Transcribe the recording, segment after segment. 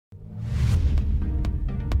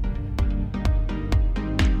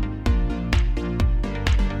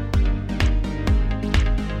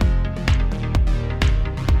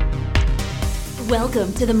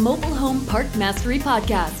Welcome to the Mobile Home Park Mastery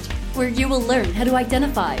Podcast, where you will learn how to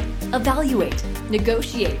identify, evaluate,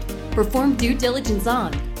 negotiate, perform due diligence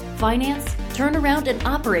on, finance, turn around, and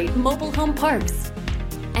operate mobile home parks.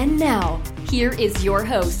 And now, here is your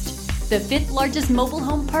host, the fifth largest mobile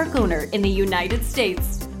home park owner in the United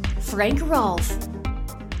States, Frank Rolfe.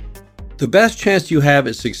 The best chance you have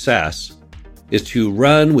at success is to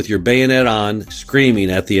run with your bayonet on,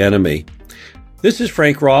 screaming at the enemy. This is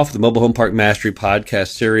Frank Rolfe, the Mobile Home Park Mastery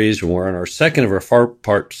Podcast series, and we're on our second of our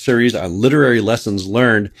four-part series on literary lessons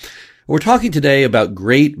learned. We're talking today about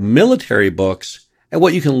great military books and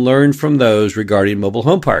what you can learn from those regarding mobile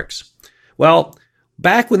home parks. Well,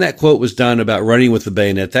 back when that quote was done about running with the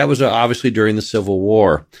bayonet, that was obviously during the Civil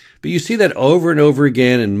War. But you see that over and over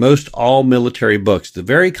again in most all military books, the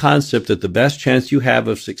very concept that the best chance you have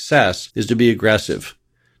of success is to be aggressive,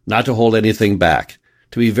 not to hold anything back,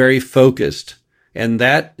 to be very focused. And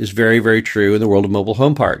that is very, very true in the world of mobile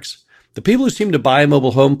home parks. The people who seem to buy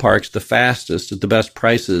mobile home parks the fastest at the best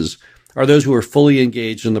prices are those who are fully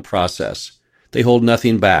engaged in the process. They hold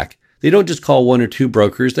nothing back. They don't just call one or two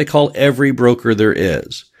brokers. They call every broker there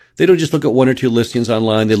is. They don't just look at one or two listings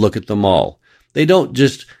online. They look at them all. They don't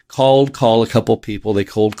just cold call a couple people. They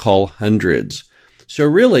cold call hundreds. So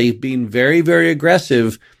really, being very, very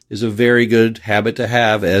aggressive is a very good habit to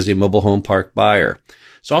have as a mobile home park buyer.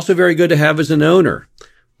 It's also very good to have as an owner.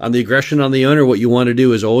 On the aggression on the owner, what you want to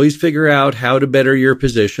do is always figure out how to better your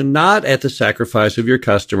position, not at the sacrifice of your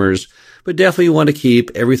customers, but definitely you want to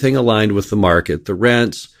keep everything aligned with the market, the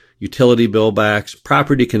rents, utility bill backs,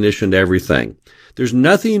 property conditioned, everything. There's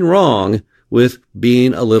nothing wrong with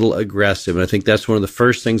being a little aggressive. And I think that's one of the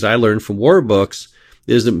first things I learned from war books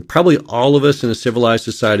is that probably all of us in a civilized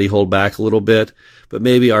society hold back a little bit, but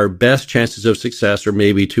maybe our best chances of success are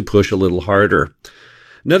maybe to push a little harder.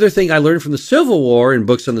 Another thing I learned from the Civil War and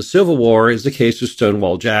books on the Civil War is the case of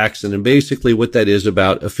Stonewall Jackson and basically what that is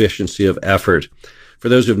about efficiency of effort. For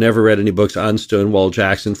those who've never read any books on Stonewall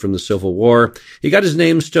Jackson from the Civil War, he got his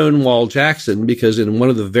name Stonewall Jackson because in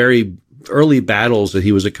one of the very early battles that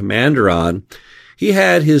he was a commander on, he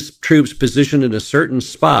had his troops positioned in a certain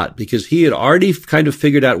spot because he had already kind of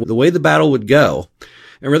figured out the way the battle would go.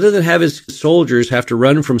 And rather than have his soldiers have to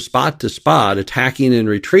run from spot to spot, attacking and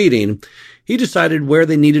retreating, he decided where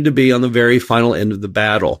they needed to be on the very final end of the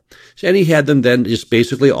battle. And he had them then just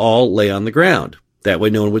basically all lay on the ground. That way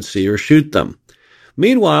no one would see or shoot them.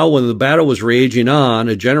 Meanwhile, when the battle was raging on,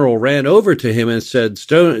 a general ran over to him and said,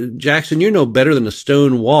 Jackson, you're no better than a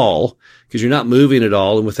stone wall because you're not moving at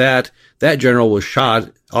all. And with that general was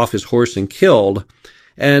shot off his horse and killed.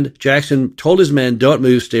 And Jackson told his men, don't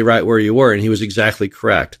move, stay right where you were. And he was exactly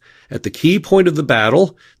correct. At the key point of the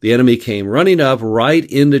battle, the enemy came running up right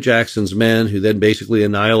into Jackson's men, who then basically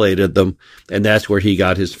annihilated them, and that's where he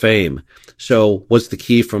got his fame. So what's the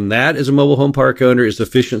key from that as a mobile home park owner is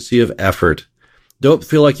efficiency of effort. Don't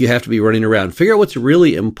feel like you have to be running around. Figure out what's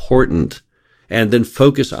really important, and then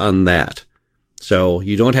focus on that. So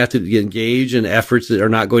you don't have to engage in efforts that are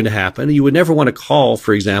not going to happen. You would never want to call,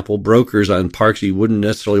 for example, brokers on parks you wouldn't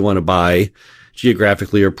necessarily want to buy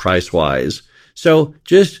geographically or price-wise. So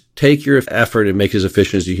just take your effort and make it as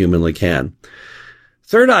efficient as you humanly can.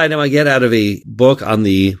 Third item I get out of a book on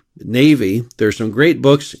the Navy. There's some great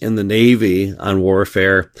books in the Navy on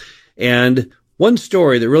warfare. And one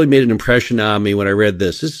story that really made an impression on me when I read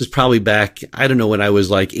this is probably back, I don't know, when I was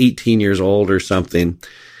like 18 years old or something.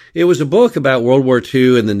 It was a book about World War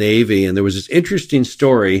II and the Navy. And there was this interesting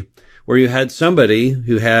story where you had somebody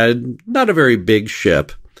who had not a very big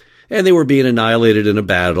ship. And they were being annihilated in a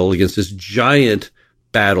battle against this giant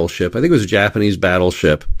battleship. I think it was a Japanese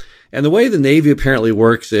battleship. And the way the Navy apparently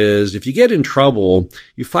works is if you get in trouble,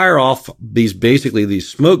 you fire off these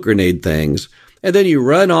smoke grenade things, and then you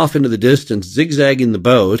run off into the distance, zigzagging the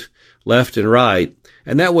boat left and right.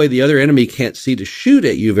 And that way the other enemy can't see to shoot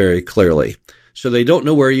at you very clearly. So they don't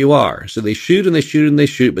know where you are. So they shoot and they shoot and they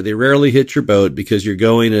shoot, but they rarely hit your boat because you're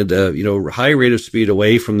going at a high rate of speed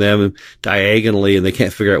away from them diagonally, and they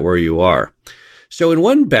can't figure out where you are. So in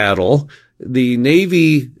one battle, the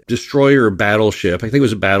Navy destroyer battleship, I think it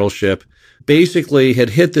was a battleship, basically had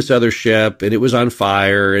hit this other ship, and it was on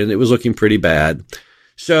fire, and it was looking pretty bad.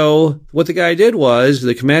 So what the guy did was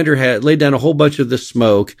the commander had laid down a whole bunch of this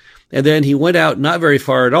smoke, and then he went out not very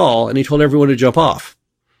far at all, and he told everyone to jump off.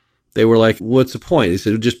 They were like, what's the point? He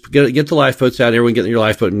said, just get the lifeboats out, everyone get in your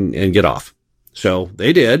lifeboat and get off. So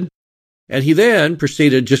they did. And he then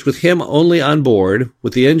proceeded, just with him only on board,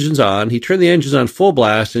 with the engines on, he turned the engines on full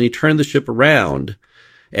blast and he turned the ship around.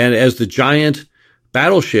 And as the giant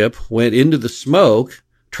battleship went into the smoke,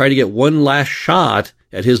 trying to get one last shot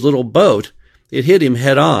at his little boat, it hit him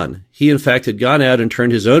head on. he in fact had gone out and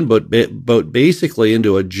turned his own boat basically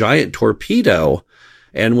into a giant torpedo.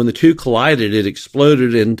 And when the two collided, it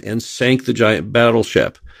exploded and sank the giant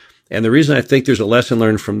battleship. And the reason I think there's a lesson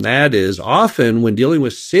learned from that is often when dealing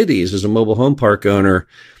with cities as a mobile home park owner,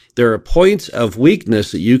 there are points of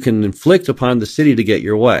weakness that you can inflict upon the city to get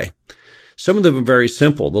your way. Some of them are very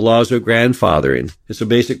simple. The laws of grandfathering. It's a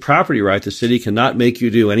basic property right. The city cannot make you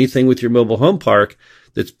do anything with your mobile home park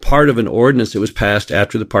that's part of an ordinance that was passed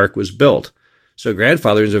after the park was built. So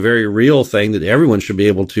grandfathering is a very real thing that everyone should be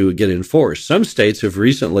able to get enforced. Some states have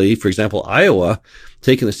recently, for example, Iowa,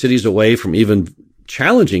 taken the cities away from even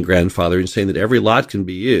challenging grandfathering, saying that every lot can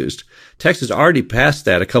be used. Texas already passed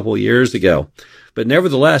that a couple of years ago. But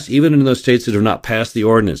nevertheless, even in those states that have not passed the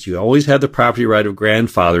ordinance, you always have the property right of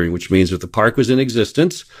grandfathering, which means if the park was in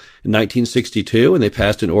existence in 1962 and they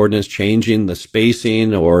passed an ordinance changing the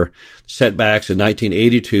spacing or setbacks in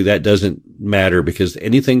 1982, that doesn't matter because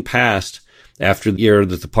anything passed after the year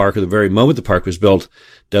that the park or the very moment the park was built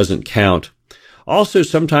doesn't count. Also,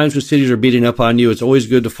 sometimes when cities are beating up on you, it's always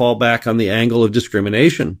good to fall back on the angle of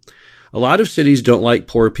discrimination. A lot of cities don't like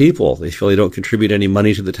poor people. They feel they don't contribute any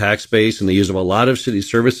money to the tax base, and they use up a lot of city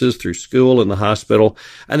services through school and the hospital,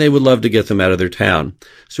 and they would love to get them out of their town.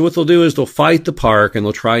 So what they'll do is they'll fight the park, and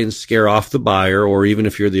they'll try and scare off the buyer, or even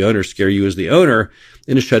if you're the owner, scare you as the owner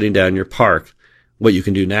into shutting down your park. What you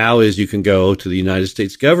can do now is you can go to the United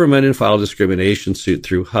States government and file a discrimination suit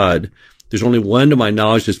through HUD. There's only one, to my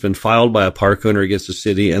knowledge, that's been filed by a park owner against the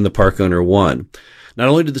city, and the park owner won. Not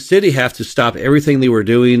only did the city have to stop everything they were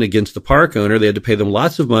doing against the park owner, they had to pay them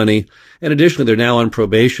lots of money. And additionally, they're now on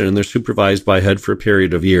probation and they're supervised by HUD for a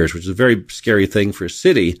period of years, which is a very scary thing for a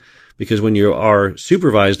city because when you are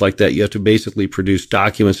supervised like that, you have to basically produce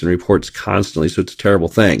documents and reports constantly. So it's a terrible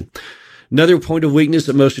thing. Another point of weakness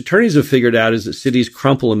that most attorneys have figured out is that cities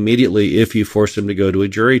crumple immediately if you force them to go to a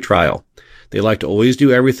jury trial. They like to always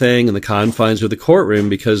do everything in the confines of the courtroom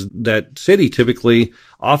because that city typically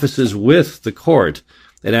offices with the court.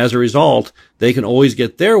 And as a result, they can always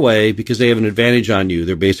get their way because they have an advantage on you.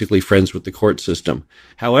 They're basically friends with the court system.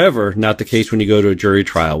 However, not the case when you go to a jury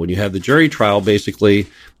trial. When you have the jury trial, basically,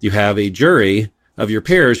 you have a jury of your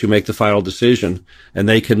peers who make the final decision, and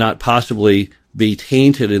they cannot possibly be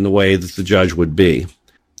tainted in the way that the judge would be.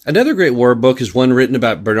 Another great war book is one written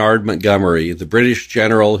about Bernard Montgomery, the British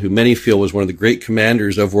general who many feel was one of the great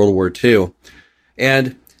commanders of World War II.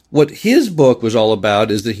 And what his book was all about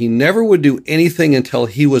is that he never would do anything until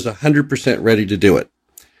he was 100% ready to do it.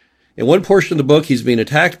 In one portion of the book, he's being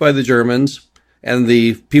attacked by the Germans, and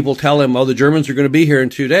the people tell him, oh, the Germans are going to be here in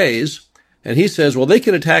 2 days. And he says, well, they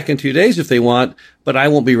can attack in 2 days if they want, but I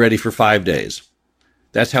won't be ready for 5 days.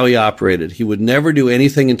 That's how he operated. He would never do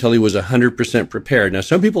anything until he was 100% prepared. Now,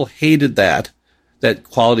 some people hated that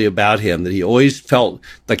quality about him, that he always felt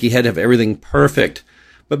like he had to have everything perfect.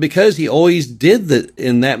 But because he always did that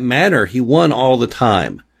in that manner, he won all the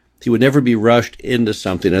time. He would never be rushed into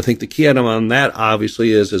something. I think the key item on that,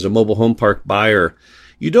 obviously, is as a mobile home park buyer,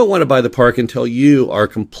 you don't want to buy the park until you are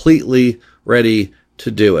completely ready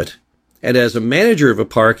to do it. And as a manager of a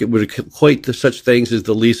park, it would equate to such things as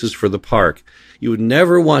the leases for the park. You would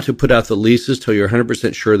never want to put out the leases till you're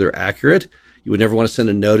 100% sure they're accurate. You would never want to send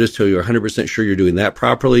a notice till you're 100% sure you're doing that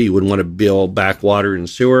properly. You wouldn't want to bill back water and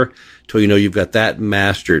sewer till you know you've got that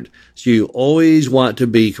mastered. So you always want to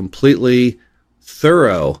be completely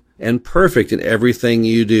thorough and perfect in everything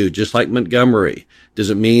you do, just like Montgomery.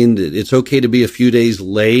 Does it mean that it's okay to be a few days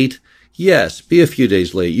late? Yes, be a few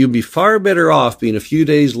days late. You'd be far better off being a few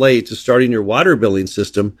days late to starting your water billing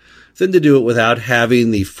system than to do it without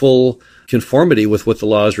having the full conformity with what the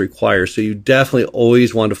laws require. So you definitely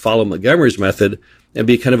always want to follow Montgomery's method and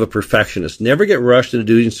be kind of a perfectionist. Never get rushed into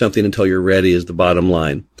doing something until you're ready is the bottom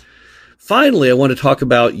line. Finally, I want to talk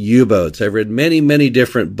about U-boats. I've read many, many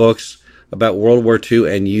different books about World War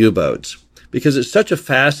II and U-boats because it's such a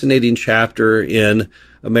fascinating chapter in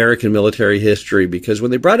American military history, because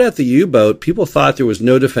when they brought out the U-boat, people thought there was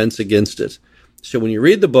no defense against it. So when you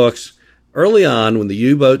read the books, early on, when the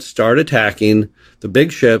U-boats start attacking the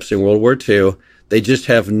big ships in World War II, they just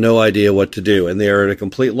have no idea what to do, and they are at a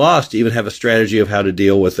complete loss to even have a strategy of how to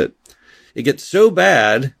deal with it. It gets so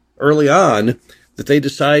bad early on that they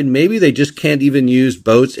decide maybe they just can't even use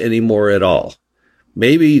boats anymore at all.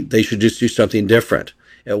 Maybe they should just do something different.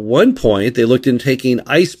 At one point, they looked into taking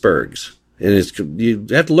icebergs. And you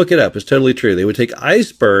have to look it up. It's totally true. They would take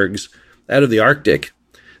icebergs out of the Arctic.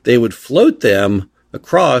 They would float them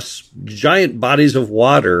across giant bodies of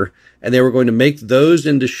water, and they were going to make those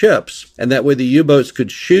into ships. And that way the U-boats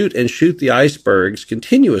could shoot the icebergs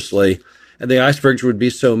continuously, and the icebergs would be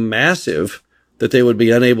so massive that they would be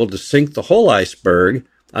unable to sink the whole iceberg.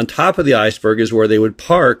 On top of the iceberg is where they would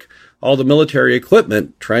park all the military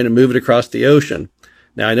equipment trying to move it across the ocean.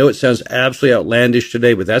 Now, I know it sounds absolutely outlandish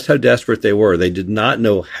today, but that's how desperate they were. They did not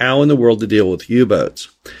know how in the world to deal with U-boats.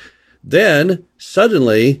 Then,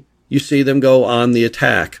 suddenly, you see them go on the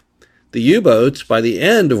attack. The U-boats, by the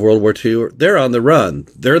end of World War II, they're on the run.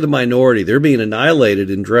 They're the minority. They're being annihilated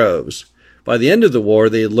in droves. By the end of the war,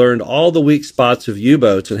 they had learned all the weak spots of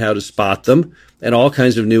U-boats and how to spot them and all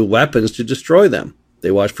kinds of new weapons to destroy them. They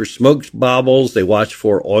watched for smoke bobbles. They watched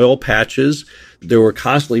for oil patches. There were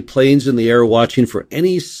constantly planes in the air watching for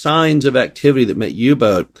any signs of activity that meant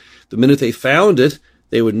U-boat. The minute they found it,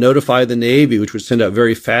 they would notify the Navy, which would send out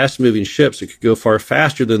very fast-moving ships that could go far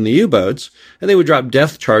faster than the U-boats, and they would drop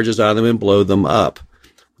depth charges on them and blow them up.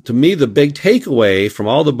 To me, the big takeaway from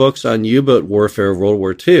all the books on U-boat warfare of World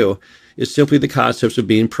War II is simply the concepts of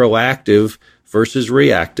being proactive versus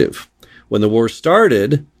reactive. When the war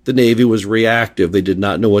started, the Navy was reactive. They did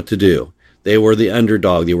not know what to do. They were the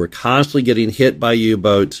underdog. They were constantly getting hit by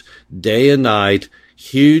U-boats day and night,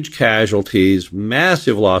 huge casualties,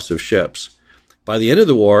 massive loss of ships. By the end of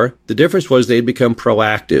the war, the difference was they'd become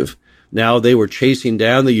proactive. Now they were chasing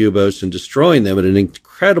down the U-boats and destroying them at an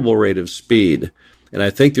incredible rate of speed. And I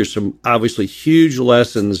think there's some obviously huge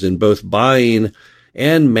lessons in both buying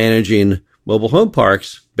and managing mobile home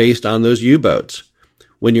parks based on those U-boats.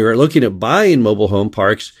 When you're looking at buying mobile home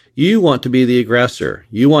parks, you want to be the aggressor.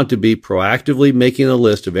 You want to be proactively making a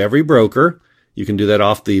list of every broker. You can do that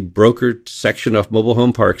off the broker section of Mobile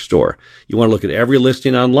Home Park Store. You want to look at every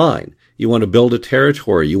listing online. You want to build a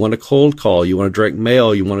territory. You want to cold call. You want to direct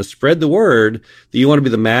mail. You want to spread the word that you want to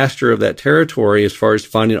be the master of that territory as far as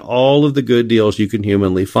finding all of the good deals you can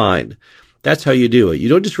humanly find. That's how you do it. You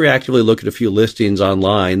don't just reactively look at a few listings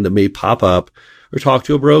online that may pop up or talk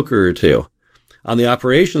to a broker or two. On the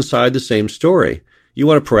operations side, the same story. You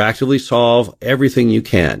want to proactively solve everything you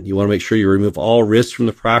can. You want to make sure you remove all risks from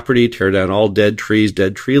the property, tear down all dead trees,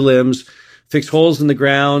 dead tree limbs, fix holes in the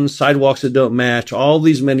ground, sidewalks that don't match, all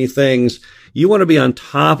these many things. You want to be on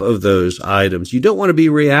top of those items. You don't want to be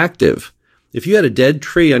reactive. If you had a dead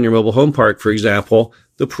tree on your mobile home park, for example,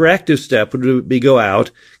 the proactive step would be go out,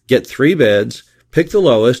 get 3 beds, pick the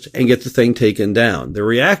lowest, and get the thing taken down. The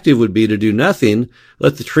reactive would be to do nothing,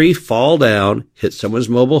 let the tree fall down, hit someone's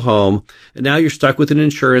mobile home, and now you're stuck with an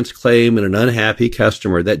insurance claim and an unhappy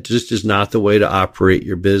customer. That just is not the way to operate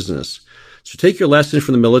your business. So take your lesson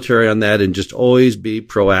from the military on that and just always be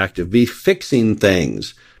proactive. Be fixing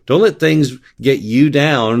things. Don't let things get you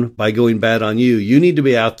down by going bad on you. You need to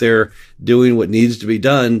be out there doing what needs to be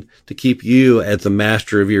done to keep you as the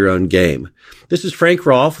master of your own game. This is Frank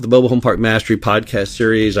Rolfe with the Mobile Home Park Mastery podcast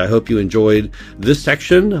series. I hope you enjoyed this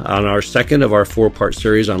section on our second of our 4-part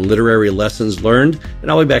series on literary lessons learned, and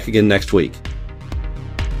I'll be back again next week.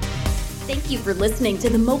 Thank you for listening to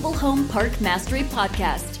the Mobile Home Park Mastery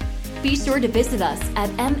podcast. Be sure to visit us at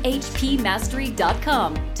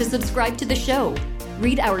mhpmastery.com to subscribe to the show,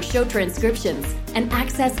 read our show transcriptions, and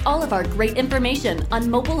access all of our great information on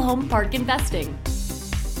mobile home park investing.